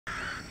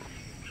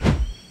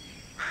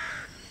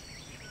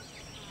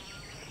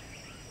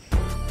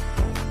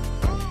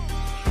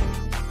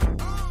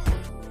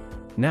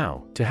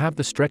Now, to have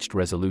the stretched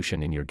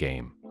resolution in your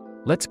game,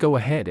 let's go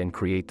ahead and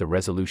create the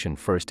resolution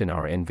first in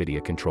our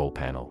NVIDIA control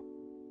panel.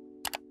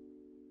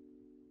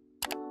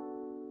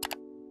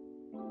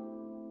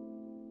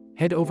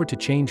 Head over to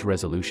Change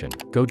Resolution,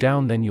 go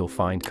down, then you'll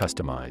find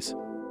Customize.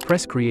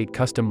 Press Create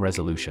Custom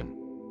Resolution.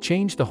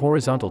 Change the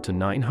horizontal to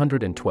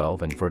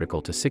 912 and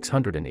vertical to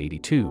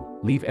 682,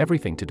 leave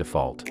everything to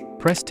default.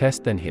 Press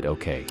Test, then hit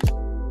OK.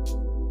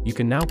 You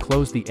can now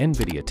close the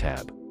NVIDIA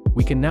tab.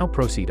 We can now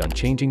proceed on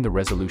changing the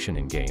resolution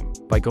in-game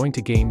by going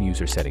to Game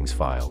User Settings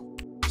file.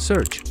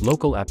 Search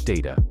Local App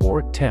Data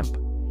or Temp.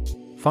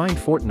 Find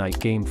Fortnite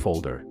game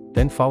folder,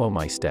 then follow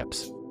my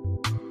steps.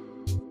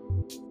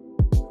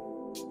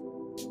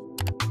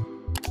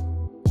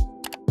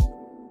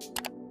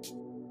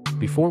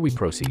 Before we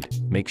proceed,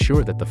 make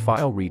sure that the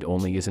file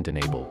read-only isn't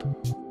enabled.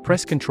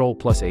 Press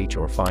Ctrl+H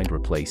or Find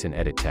Replace in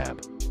Edit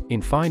tab.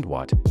 In Find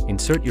What,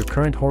 insert your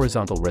current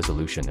horizontal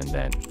resolution and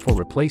then, for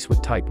replace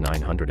with type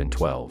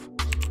 912.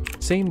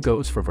 Same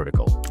goes for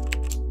vertical.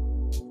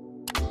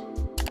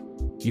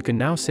 You can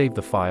now save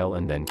the file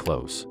and then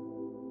close.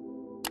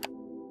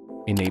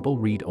 Enable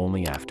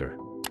read-only after.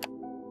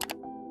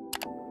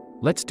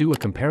 Let's do a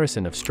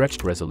comparison of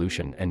stretched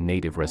resolution and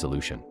native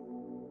resolution.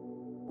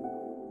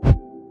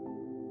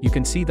 You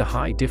can see the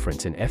high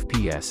difference in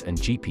FPS and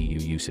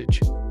GPU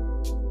usage.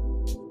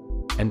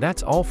 And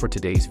that's all for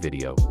today's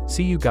video.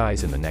 See you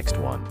guys in the next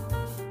one.